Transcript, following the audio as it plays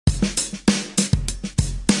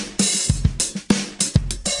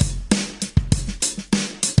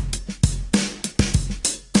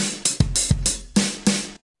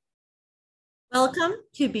Welcome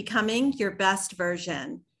to Becoming Your Best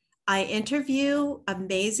Version. I interview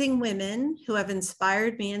amazing women who have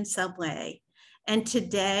inspired me in some way. And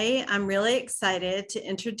today I'm really excited to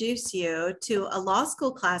introduce you to a law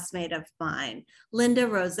school classmate of mine, Lynda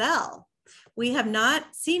Rozell. We have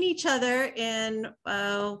not seen each other in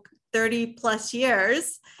 30 plus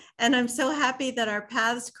years, and I'm so happy that our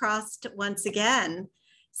paths crossed once again.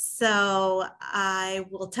 So I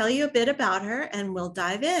will tell you a bit about her and we'll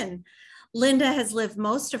dive in. Lynda has lived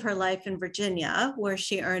most of her life in Virginia, where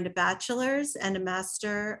she earned a bachelor's and a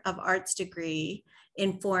Master of Arts degree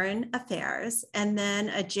in Foreign Affairs, and then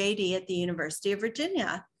a JD at the University of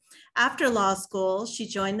Virginia. After law school, she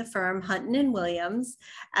joined the firm Hunton & Williams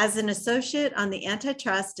as an associate on the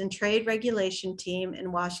antitrust and trade regulation team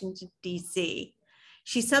in Washington, D.C.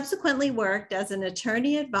 She subsequently worked as an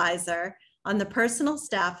attorney advisor on the personal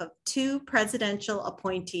staff of two presidential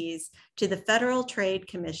appointees to the Federal Trade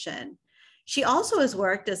Commission. She also has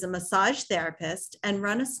worked as a massage therapist and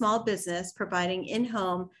run a small business providing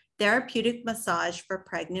in-home therapeutic massage for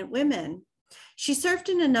pregnant women. She served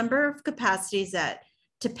in a number of capacities at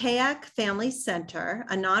Tepeyac Family Center,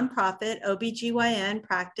 a nonprofit OBGYN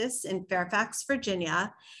practice in Fairfax,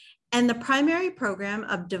 Virginia, and the primary program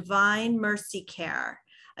of Divine Mercy Care,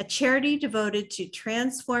 a charity devoted to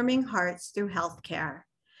transforming hearts through healthcare.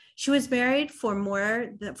 She was married for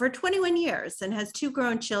 21 years and has two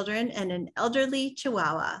grown children and an elderly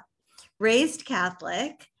Chihuahua. Raised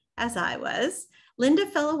Catholic, as I was, Lynda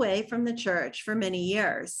fell away from the church for many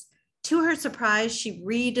years. To her surprise, she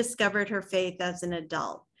rediscovered her faith as an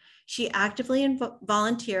adult. She actively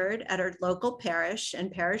volunteered at her local parish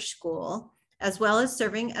and parish school, as well as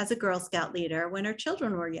serving as a Girl Scout leader when her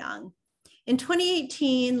children were young. In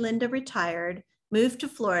 2018, Lynda retired, moved to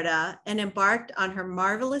Florida, and embarked on her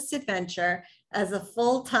marvelous adventure as a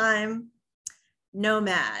full-time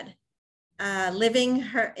nomad, living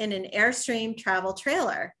in an Airstream travel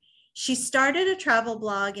trailer. She started a travel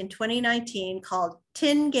blog in 2019 called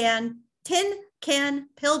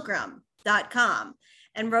tincanpilgrim.com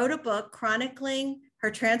and wrote a book chronicling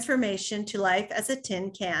her transformation to life as a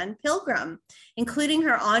tin can pilgrim, including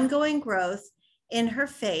her ongoing growth in her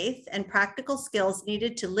faith and practical skills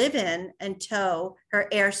needed to live in and tow her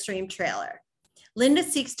Airstream trailer. Lynda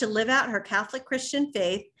seeks to live out her Catholic Christian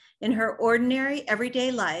faith in her ordinary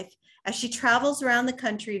everyday life as she travels around the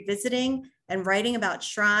country visiting and writing about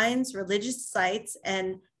shrines, religious sites,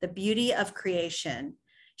 and the beauty of creation.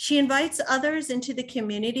 She invites others into the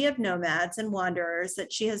community of nomads and wanderers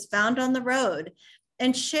that she has found on the road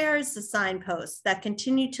and shares the signposts that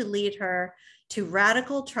continue to lead her to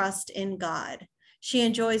radical trust in God. She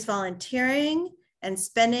enjoys volunteering and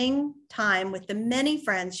spending time with the many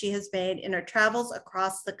friends she has made in her travels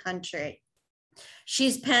across the country.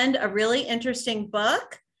 She's penned a really interesting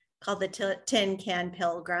book called The Tin Can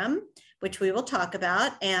Pilgrim, which we will talk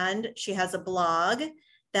about, and she has a blog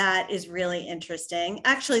that is really interesting.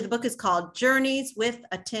 Actually, the book is called Journeys with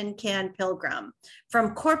a Tin Can Pilgrim,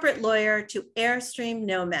 From Corporate Lawyer to Airstream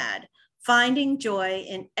Nomad, Finding Joy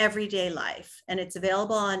in Everyday Life. And it's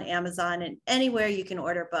available on Amazon and anywhere you can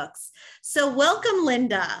order books. So welcome,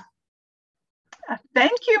 Lynda.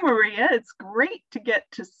 Thank you, Maria. It's great to get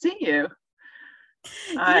to see you.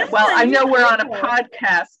 Well, I know we're on a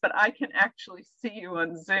podcast, but I can actually see you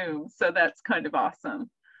on Zoom. So that's kind of awesome.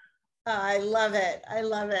 I love it. I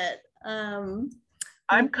love it. I'm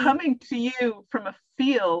coming to you from a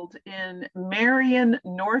field in Marion,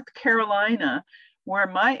 North Carolina, where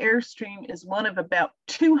my Airstream is one of about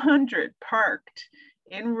 200 parked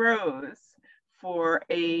in rows for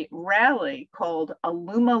a rally called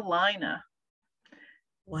Aluma-Lina.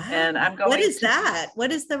 Wow. And I'm going What is that?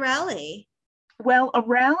 What is the rally? Well, a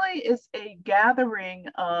rally is a gathering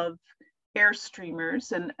of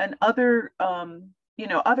Airstreamers and other,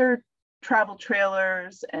 other travel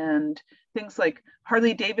trailers and things like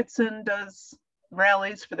Harley Davidson does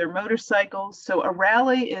rallies for their motorcycles. So a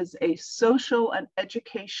rally is a social and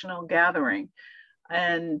educational gathering.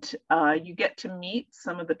 And you get to meet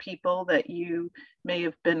some of the people that you may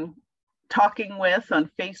have been talking with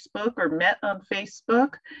on Facebook or met on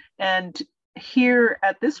Facebook. And here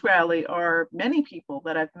at this rally are many people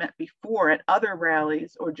that I've met before at other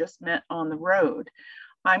rallies or just met on the road.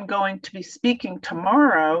 I'm going to be speaking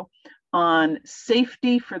tomorrow on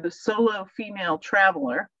safety for the solo female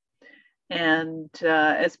traveler. And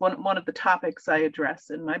as one of the topics I address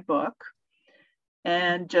in my book,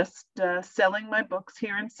 and just selling my books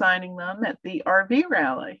here and signing them at the RV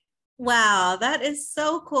rally. Wow, that is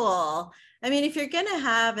so cool. I mean, if you're going to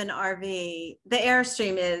have an RV, the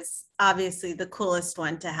Airstream is obviously the coolest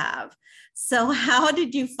one to have. So how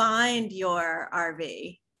did you find your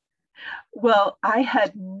RV? Well, I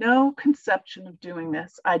had no conception of doing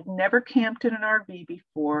this. I'd never camped in an RV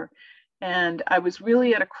before, and I was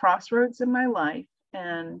really at a crossroads in my life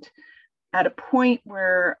and at a point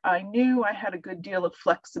where I knew I had a good deal of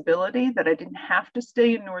flexibility, that I didn't have to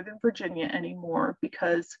stay in Northern Virginia anymore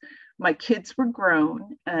because my kids were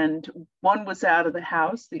grown and one was out of the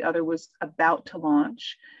house, the other was about to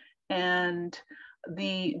launch. And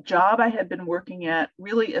the job I had been working at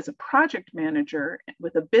really as a project manager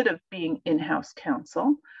with a bit of being in-house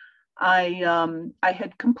counsel, I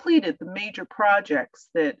had completed the major projects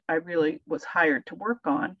that I really was hired to work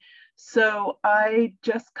on. So I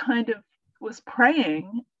just kind of was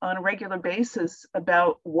praying on a regular basis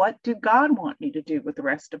about what did God want me to do with the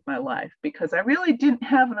rest of my life, because I really didn't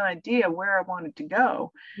have an idea where I wanted to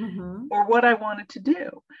go or what I wanted to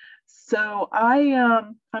do. So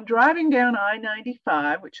I'm driving down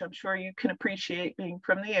I-95, which I'm sure you can appreciate being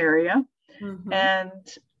from the area, and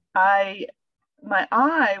my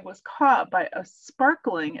eye was caught by a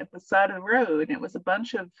sparkling at the side of the road, and it was a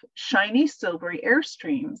bunch of shiny silvery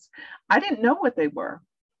Airstreams. I didn't know what they were.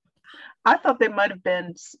 I thought they might have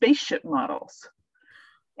been spaceship models.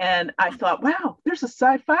 And I thought, wow, there's a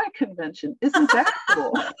sci-fi convention. Isn't that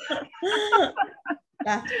cool?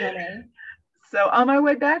 That's funny. So on my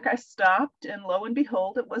way back, I stopped, and lo and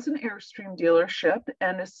behold, it was an Airstream dealership.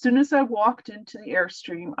 And as soon as I walked into the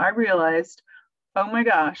Airstream, I realized, oh my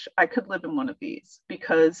gosh, I could live in one of these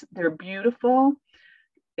because they're beautiful.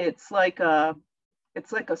 It's like a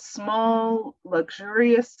small,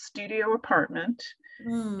 luxurious studio apartment.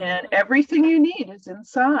 And everything you need is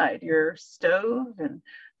inside: your stove and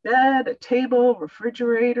bed, a table,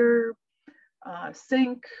 refrigerator,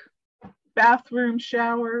 sink, bathroom,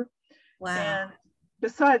 shower. Wow. And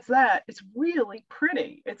besides that, it's really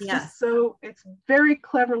pretty. It's just it's very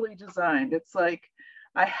cleverly designed. It's like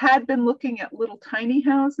I had been looking at little tiny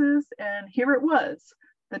houses, and here it was,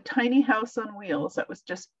 the tiny house on wheels that was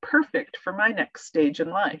just perfect for my next stage in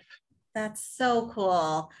life. That's so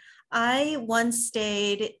cool. I once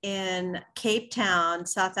stayed in Cape Town,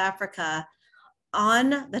 South Africa,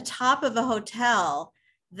 on the top of a hotel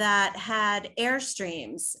that had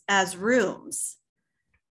Airstreams as rooms.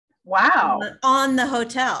 Wow. On the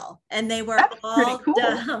hotel. And they were all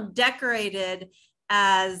cool. Decorated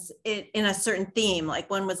as in a certain theme. Like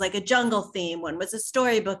one was like a jungle theme, one was a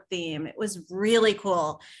storybook theme. It was really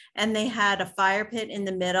cool. And they had a fire pit in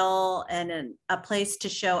the middle and a place to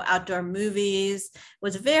show outdoor movies. It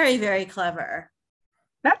was very, very clever.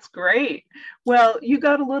 That's great. Well, you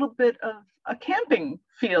got a little bit of a camping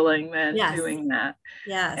feeling then doing that.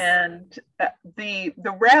 Yes. And the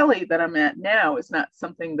rally that I'm at now is not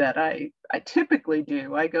something that I typically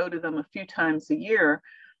do. I go to them a few times a year.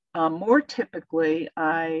 More typically,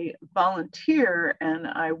 I volunteer and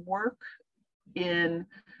I work in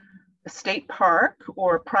a state park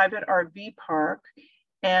or a private RV park,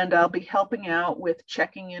 and I'll be helping out with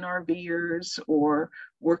checking in RVers or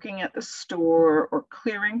working at the store or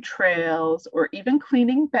clearing trails or even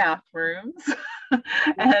cleaning bathrooms.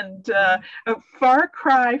 And a far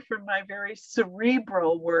cry from my very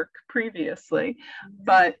cerebral work previously,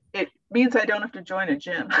 but it means I don't have to join a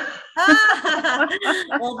gym.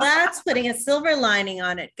 Well, that's putting a silver lining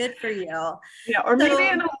on it. Good for you. Yeah, or maybe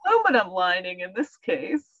an aluminum lining in this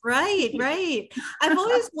case. Right, right. I've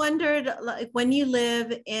always wondered, like, when you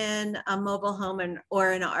live in a mobile home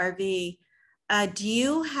or an RV, do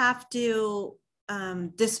you have to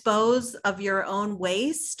dispose of your own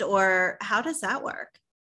waste, or how does that work?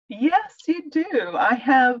 Yes, you do. I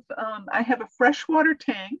have a freshwater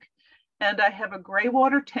tank, and I have a gray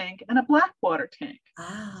water tank and a black water tank.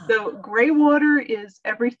 So gray water is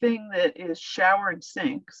everything that is shower and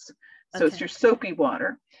sinks. So it's your soapy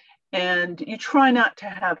water. And you try not to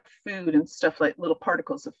have food and stuff, like little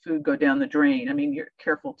particles of food, go down the drain. I mean, you're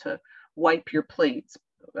careful to wipe your plates.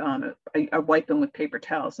 I wipe them with paper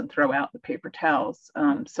towels and throw out the paper towels.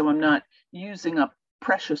 So I'm not using up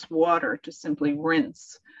precious water to simply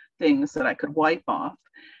rinse things that I could wipe off.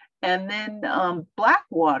 And then black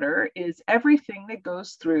water is everything that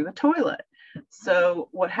goes through the toilet. So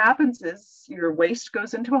what happens is your waste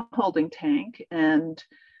goes into a holding tank, and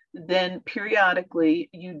then periodically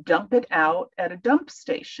you dump it out at a dump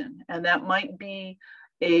station. And that might be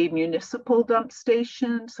a municipal dump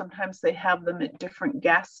station. Sometimes they have them at different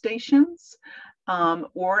gas stations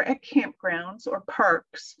or at campgrounds or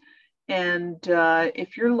parks. And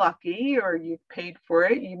if you're lucky or you've paid for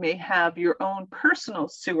it, you may have your own personal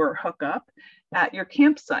sewer hookup at your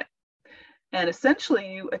campsite. And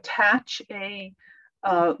essentially you attach a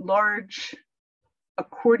large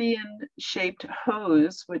accordion-shaped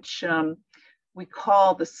hose, which we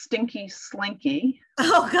call the stinky slinky.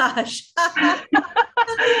 Oh gosh.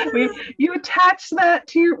 You attach that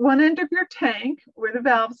to your one end of your tank where the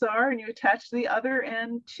valves are, and you attach the other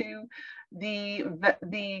end to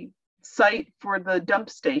the site for the dump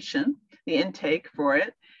station, the intake for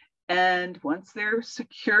it. And once they're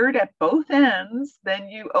secured at both ends, then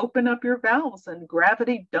you open up your valves and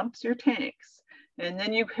gravity dumps your tanks. And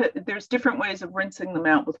then there's different ways of rinsing them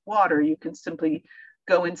out with water. You can simply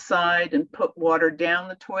go inside and put water down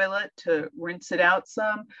the toilet to rinse it out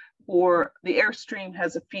some, or the Airstream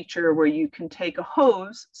has a feature where you can take a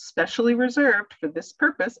hose specially reserved for this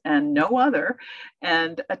purpose and no other,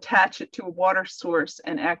 and attach it to a water source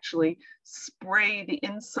and actually spray the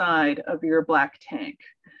inside of your black tank.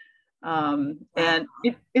 And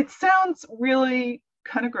it sounds really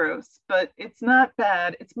kind of gross, but it's not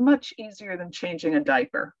bad. It's much easier than changing a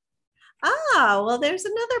diaper. Ah, well, there's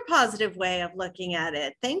another positive way of looking at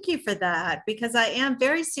it. Thank you for that, because I am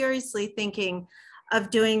very seriously thinking of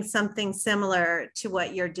doing something similar to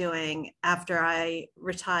what you're doing after I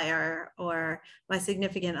retire or my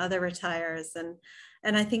significant other retires.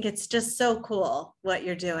 And I think it's just so cool what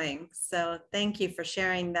you're doing. So thank you for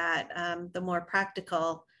sharing that, the more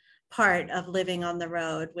practical part of living on the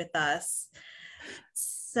road with us.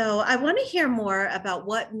 So I want to hear more about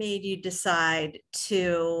what made you decide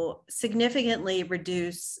to significantly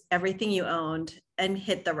reduce everything you owned and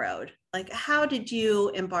hit the road. Like, how did you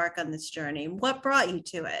embark on this journey? What brought you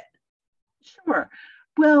to it? Sure.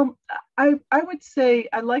 Well, I would say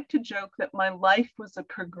I like to joke that my life was a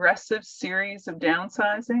progressive series of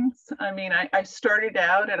downsizings. I mean, I started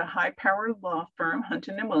out at a high-powered law firm,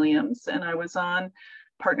 Hunton and Williams, and I was on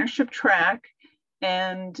partnership track.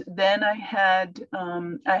 And then I had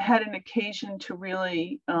an occasion to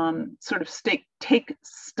really sort of take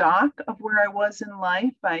stock of where I was in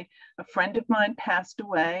life. A friend of mine passed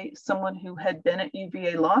away, someone who had been at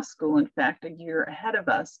UVA Law School, in fact, a year ahead of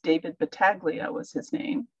us. David Battaglia was his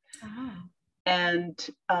name. Oh. And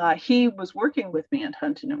he was working with me at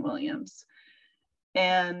Hunton and Williams.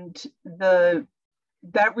 And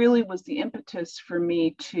that really was the impetus for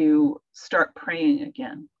me to start praying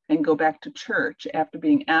again and go back to church after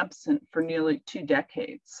being absent for nearly 2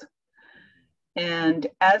 decades. And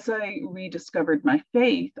as I rediscovered my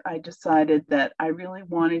faith, I decided that I really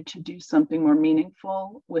wanted to do something more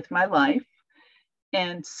meaningful with my life.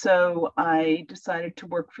 And so I decided to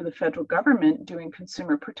work for the federal government doing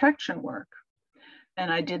consumer protection work.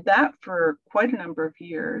 And I did that for quite a number of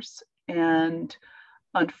years. And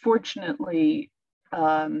unfortunately,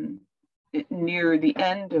 near the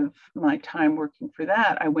end of my time working for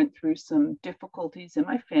that, I went through some difficulties in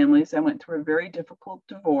my families. I went through a very difficult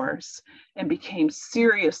divorce and became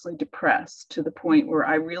seriously depressed to the point where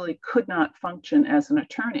I really could not function as an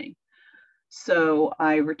attorney. So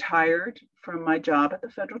I retired from my job at the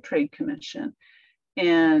Federal Trade Commission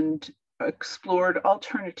and explored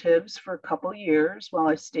alternatives for a couple of years while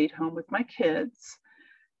I stayed home with my kids,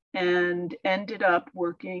 and ended up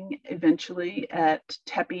working eventually at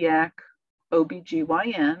Tepeyac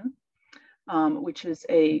OBGYN, which is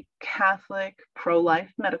a Catholic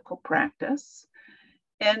pro-life medical practice.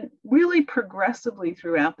 And really progressively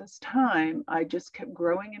throughout this time, I just kept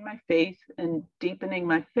growing in my faith and deepening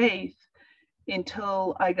my faith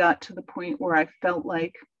until I got to the point where I felt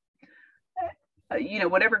like,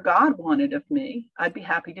 whatever God wanted of me, I'd be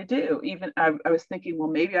happy to do. Even I was thinking, well,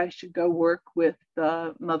 maybe I should go work with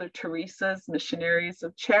Mother Teresa's Missionaries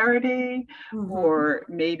of Charity, or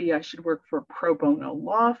maybe I should work for a pro bono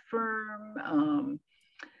law firm.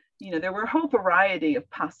 There were a whole variety of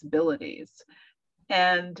possibilities.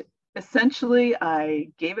 And essentially, I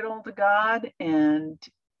gave it all to God, and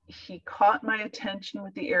He caught my attention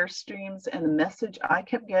with the Airstreams and the message I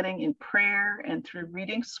kept getting in prayer and through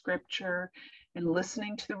reading scripture and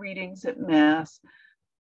listening to the readings at Mass,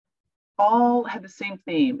 all had the same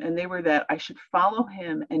theme. And they were that I should follow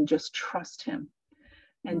Him and just trust Him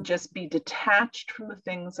and just be detached from the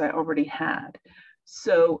things I already had.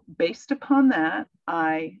 So based upon that,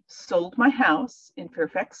 I sold my house in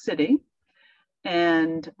Fairfax City,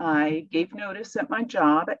 and I gave notice at my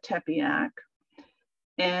job at Tepeyac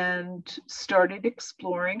and started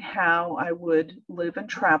exploring how I would live and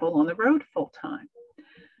travel on the road full time.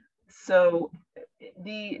 So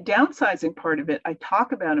the downsizing part of it, I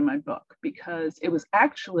talk about in my book because it was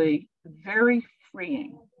actually very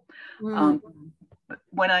freeing.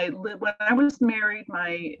 When I was married,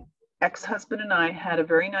 my ex-husband and I had a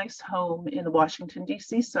very nice home in the Washington,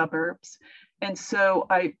 D.C. suburbs. And so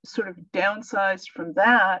I sort of downsized from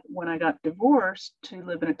that when I got divorced to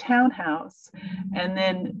live in a townhouse, and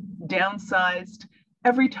then downsized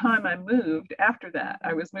every time I moved after that,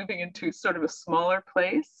 I was moving into sort of a smaller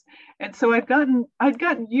place. And so I'd gotten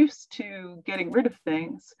used to getting rid of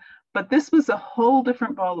things, but this was a whole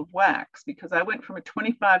different ball of wax because I went from a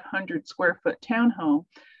 2,500 square foot townhome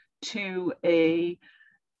to an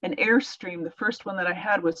Airstream. The first one that I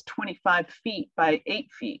had was 25 feet by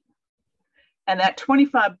 8 feet. And that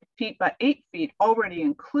 25 feet by 8 feet already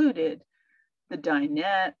included the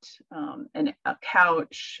dinette, and a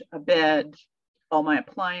couch, a bed, all my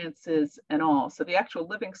appliances and all. So the actual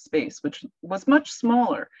living space, which was much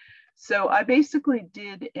smaller. So I basically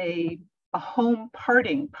did a home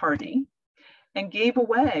parting party and gave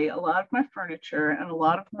away a lot of my furniture and a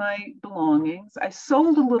lot of my belongings. I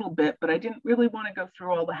sold a little bit, but I didn't really want to go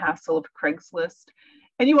through all the hassle of Craigslist.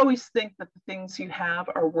 And you always think that the things you have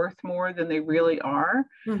are worth more than they really are.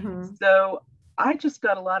 Mm-hmm. So I just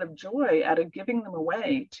got a lot of joy out of giving them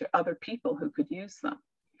away to other people who could use them.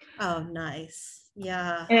 Oh, nice.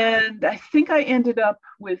 Yeah. And I think I ended up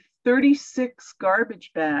with 36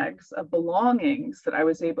 garbage bags of belongings that I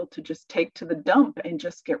was able to just take to the dump and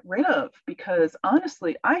just get rid of, because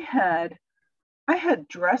honestly, I had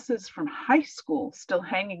dresses from high school still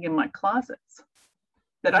hanging in my closets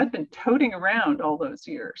that I'd been toting around all those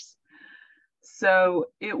years. So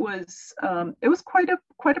it was quite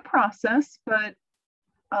a process, but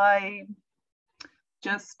I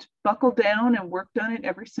just buckled down and worked on it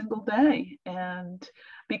every single day. And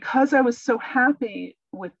because I was so happy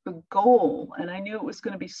with the goal, and I knew it was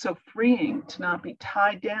going to be so freeing to not be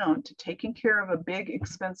tied down to taking care of a big,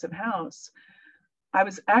 expensive house, I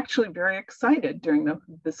was actually very excited during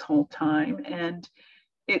this whole time. And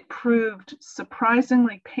it proved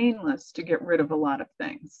surprisingly painless to get rid of a lot of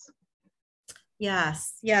things.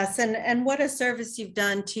 Yes, yes. And what a service you've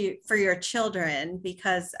done for your children,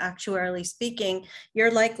 because actuarially speaking, you're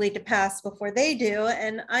likely to pass before they do.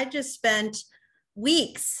 And I just spent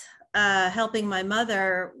weeks helping my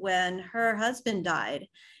mother when her husband died.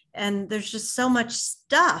 And there's just so much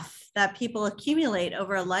stuff that people accumulate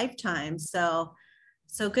over a lifetime. So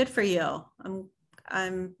good for you.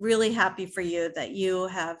 I'm really happy for you that you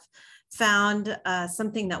have found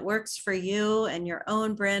something that works for you and your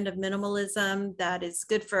own brand of minimalism that is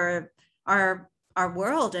good for our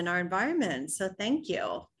world and our environment. So thank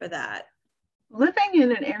you for that. Living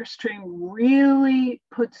in an Airstream really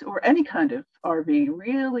puts, or any kind of RV,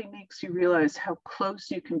 really makes you realize how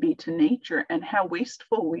close you can be to nature and how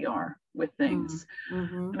wasteful we are with things.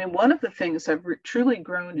 Mm-hmm. I mean, one of the things I've truly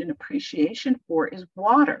grown in appreciation for is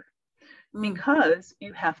water, because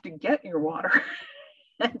you have to get your water.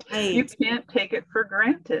 And right. You can't take it for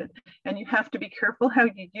granted. And you have to be careful how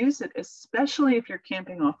you use it, especially if you're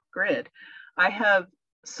camping off grid. I have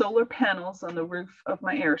solar panels on the roof of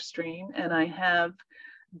my Airstream, and I have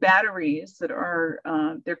batteries that are,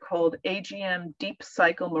 they're called AGM deep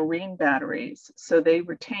cycle marine batteries. So they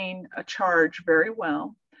retain a charge very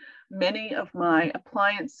well. Many of my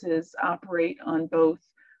appliances operate on both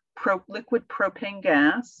liquid propane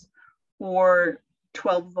gas or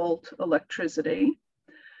 12-volt electricity,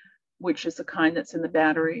 which is the kind that's in the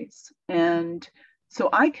batteries. And so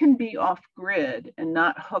I can be off grid and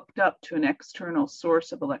not hooked up to an external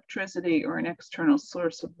source of electricity or an external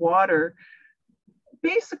source of water,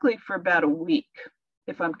 basically for about a week,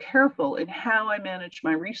 if I'm careful in how I manage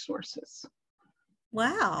my resources.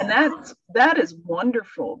 Wow. And that is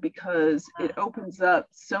wonderful, because it opens up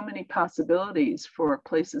so many possibilities for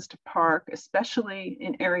places to park, especially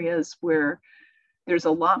in areas where there's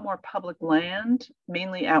a lot more public land,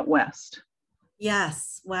 mainly out west.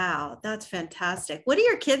 Yes. Wow. That's fantastic. What do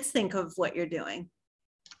your kids think of what you're doing?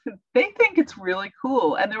 They think it's really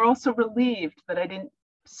cool. And they're also relieved that I didn't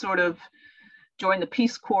sort of join the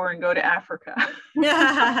Peace Corps and go to Africa.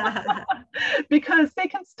 Because they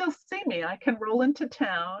can still see me. I can roll into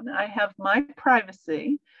town. I have my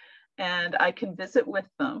privacy and I can visit with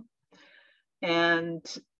them. And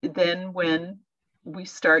then when we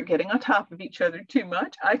start getting on top of each other too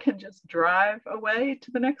much, I can just drive away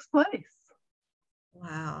to the next place.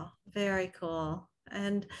 Wow, very cool.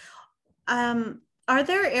 And are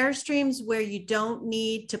there Airstreams where you don't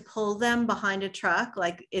need to pull them behind a truck,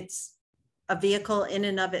 like it's a vehicle in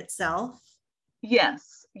and of itself?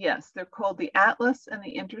 Yes, they're called the Atlas and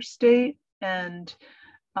the Interstate, and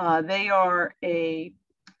they are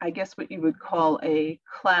I guess what you would call a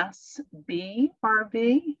Class B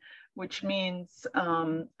RV, which means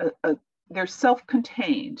they're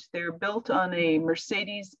self-contained. They're built on a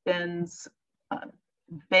Mercedes-Benz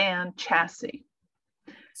van chassis.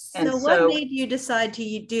 So what made you decide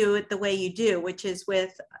to do it the way you do, which is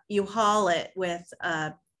you haul it with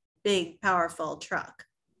a big, powerful truck?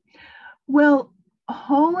 Well,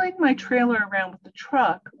 hauling my trailer around with the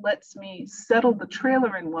truck lets me settle the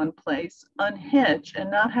trailer in one place, unhitch, and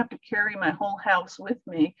not have to carry my whole house with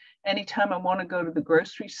me anytime I want to go to the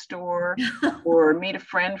grocery store or meet a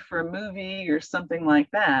friend for a movie or something like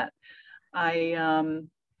that. I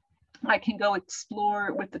can go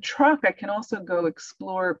explore with the truck. I can also go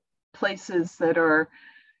explore places that are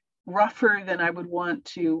rougher than I would want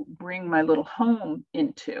to bring my little home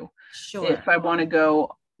into. Sure. If I want to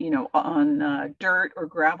go, on dirt or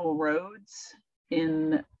gravel roads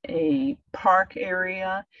in a park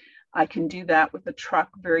area, I can do that with the truck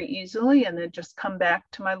very easily and then just come back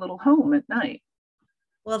to my little home at night.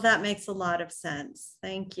 Well, that makes a lot of sense.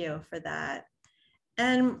 Thank you for that.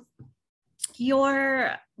 And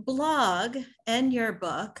your blog and your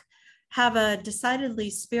book have a decidedly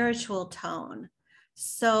spiritual tone.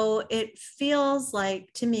 So it feels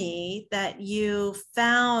like to me that you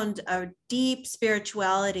found a deep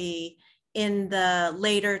spirituality in the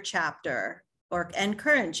later chapter and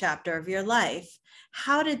current chapter of your life.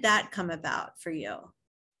 How did that come about for you?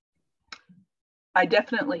 I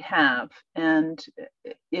definitely have, and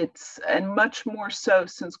much more so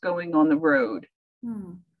since going on the road.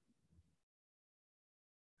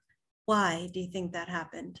 Why do you think that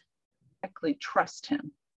happened? Radically trust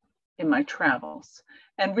him in my travels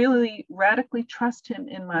and really radically trust him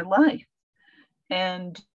in my life.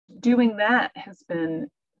 And doing that has been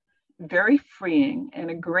very freeing and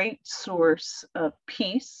a great source of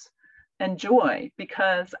peace and joy,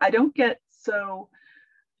 because I don't get so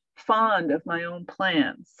fond of my own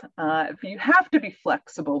plans. You have to be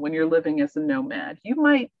flexible when you're living as a nomad. You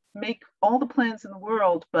might make all the plans in the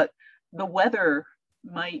world, but the weather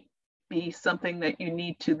might be something that you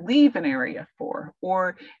need to leave an area for.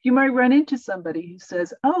 Or you might run into somebody who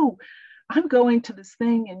says, oh, I'm going to this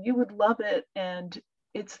thing and you would love it, and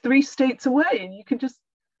it's 3 states away and you can just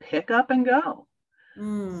pick up and go.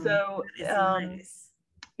 So nice.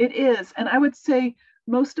 It is. And I would say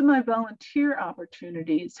most of my volunteer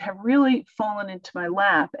opportunities have really fallen into my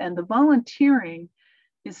lap. And the volunteering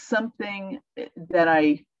is something that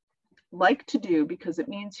I like to do because it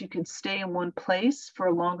means you can stay in one place for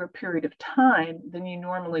a longer period of time than you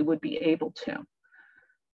normally would be able to.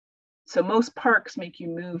 So most parks make you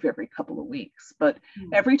move every couple of weeks, but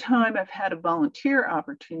every time I've had a volunteer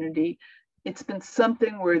opportunity, it's been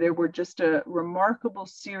something where there were just a remarkable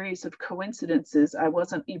series of coincidences. I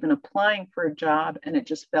wasn't even applying for a job and it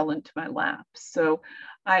just fell into my lap. So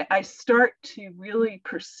I start to really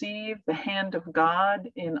perceive the hand of God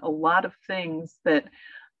in a lot of things that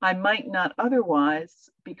I might not otherwise,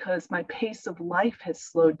 because my pace of life has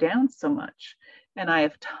slowed down so much. And I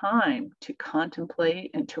have time to contemplate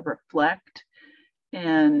and to reflect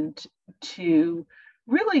and to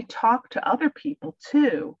really talk to other people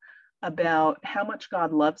too about how much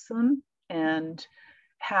God loves them and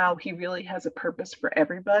how he really has a purpose for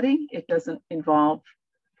everybody. It doesn't involve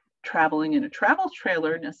traveling in a travel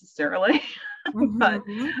trailer necessarily, but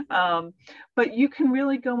you can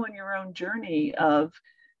really go on your own journey of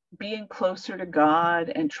being closer to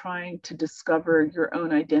God and trying to discover your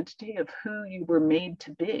own identity of who you were made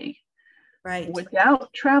to be, right,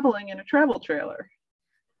 without traveling in a travel trailer.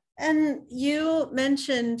 And you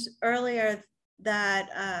mentioned earlier that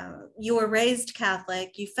you were raised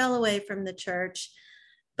Catholic, you fell away from the church,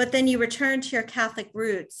 but then you returned to your Catholic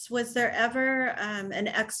roots. Was there ever an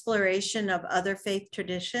exploration of other faith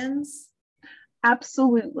traditions?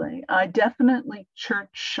 Absolutely. I definitely church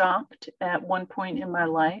shopped at one point in my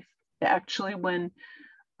life. Actually, when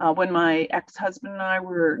my ex-husband and I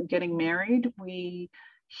were getting married,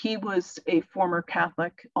 he was a former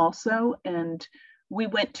Catholic also, and we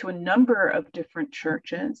went to a number of different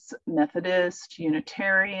churches, Methodist,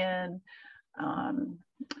 Unitarian,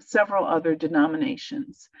 several other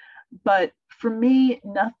denominations. But for me,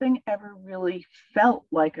 nothing ever really felt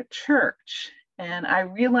like a church. And I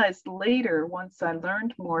realized later, once I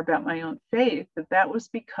learned more about my own faith, that was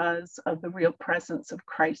because of the real presence of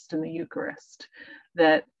Christ in the Eucharist.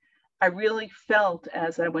 That I really felt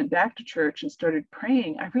as I went back to church and started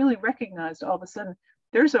praying, I really recognized all of a sudden,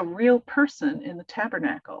 there's a real person in the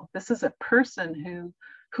tabernacle. This is a person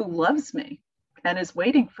who loves me and is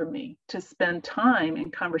waiting for me to spend time in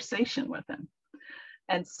conversation with him.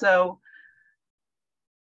 And so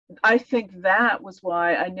I think that was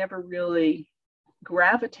why I never really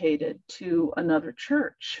gravitated to another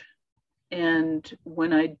church. And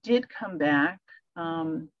when I did come back,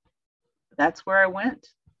 that's where I went.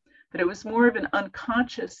 But it was more of an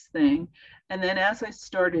unconscious thing. And then as I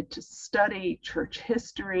started to study church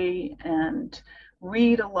history and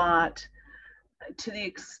read a lot, to the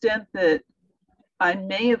extent that I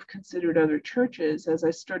may have considered other churches as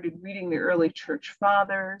I started reading the early church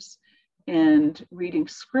fathers and reading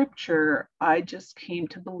scripture. I just came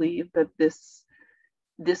to believe that this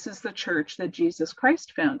is the church that Jesus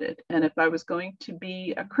Christ founded. And if I was going to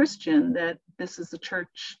be a Christian, that this is the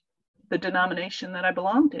church, the denomination that I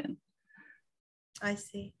belonged in. I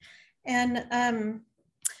see. And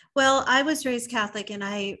well, I was raised Catholic, and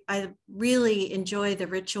I really enjoy the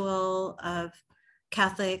ritual of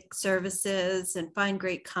Catholic services and find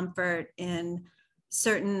great comfort in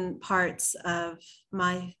certain parts of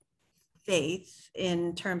my faith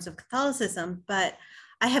in terms of Catholicism. But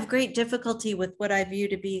I have great difficulty with what I view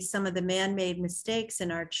to be some of the man-made mistakes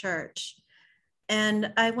in our church.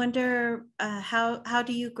 And I wonder, how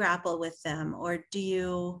do you grapple with them, or do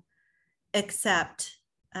you accept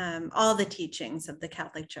all the teachings of the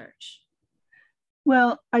Catholic Church?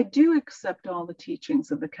 Well, I do accept all the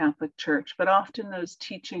teachings of the Catholic Church, but often those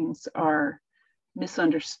teachings are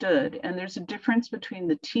misunderstood. And there's a difference between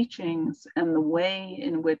the teachings and the way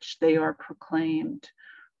in which they are proclaimed,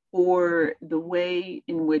 or the way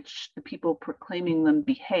in which the people proclaiming them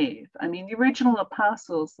behave. I mean, the original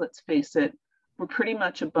apostles, let's face it, were pretty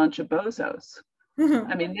much a bunch of bozos.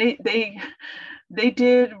 I mean, they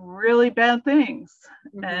did really bad things,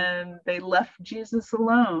 and they left Jesus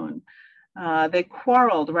alone. They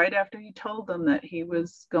quarreled right after he told them that he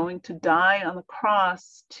was going to die on the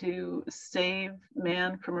cross to save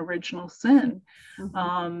man from original sin.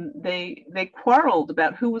 They quarreled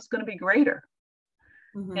about who was going to be greater.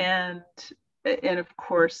 And of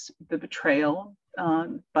course, the betrayal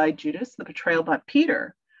by Judas, the betrayal by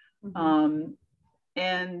Peter.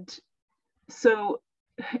 And so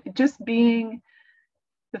just being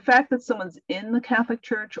the fact that someone's in the Catholic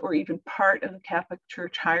Church or even part of the Catholic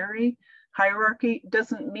Church hierarchy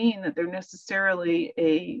doesn't mean that they're necessarily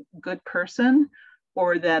a good person,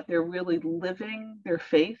 or that they're really living their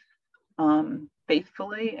faith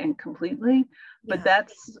faithfully and completely. But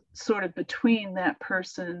that's sort of between that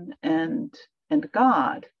person and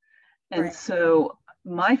God. And so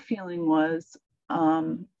my feeling was,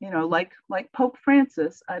 like Pope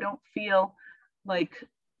Francis, I don't feel like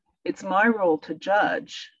it's my role to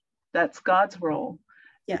judge. That's God's role.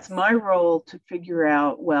 It's my role to figure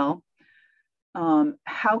out, well,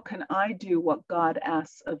 how can I do what God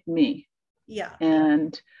asks of me?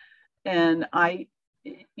 And I,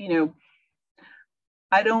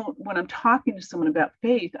 I don't, when I'm talking to someone about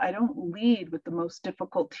faith, I don't lead with the most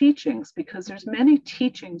difficult teachings, because there's many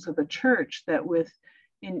teachings of the church that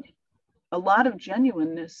in a lot of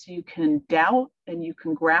genuineness, you can doubt and you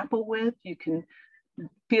can grapple with, you can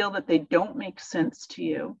feel that they don't make sense to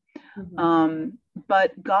you.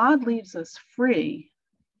 But God leaves us free.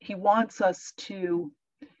 He wants us to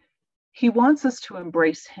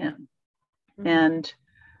embrace him. And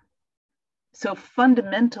so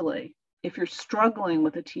fundamentally, if you're struggling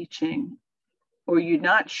with a teaching, or you're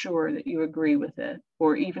not sure that you agree with it,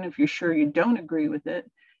 or even if you're sure you don't agree with it,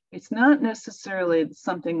 it's not necessarily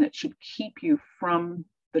something that should keep you from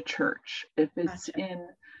the church. If it's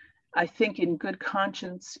I think in good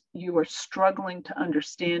conscience, you are struggling to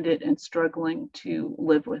understand it and struggling to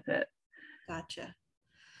live with it. Gotcha.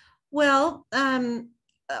 Well,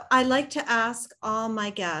 I like to ask all my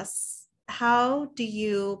guests, how do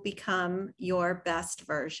you become your best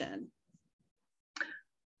version?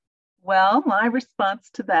 Well, my response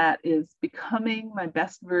to that is becoming my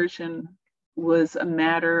best version was a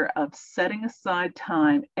matter of setting aside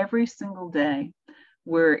time every single day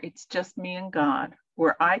where it's just me and God,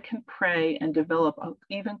 where I can pray and develop an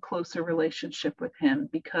even closer relationship with him,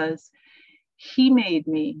 because he made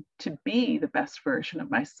me to be the best version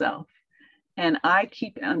of myself. And I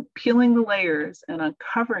keep on peeling the layers and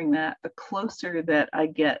uncovering that the closer that I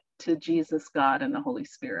get to Jesus, God, and the Holy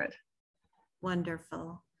Spirit.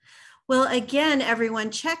 Wonderful. Well, again,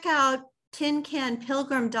 everyone, check out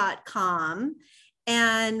tincanpilgrim.com.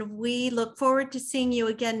 And we look forward to seeing you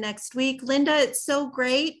again next week. Lynda, it's so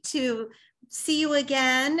great to see you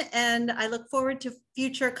again. And I look forward to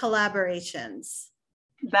future collaborations.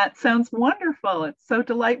 That sounds wonderful. It's so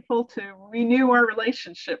delightful to renew our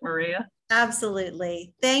relationship, Maria.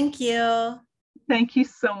 Absolutely. Thank you. Thank you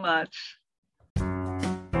so much.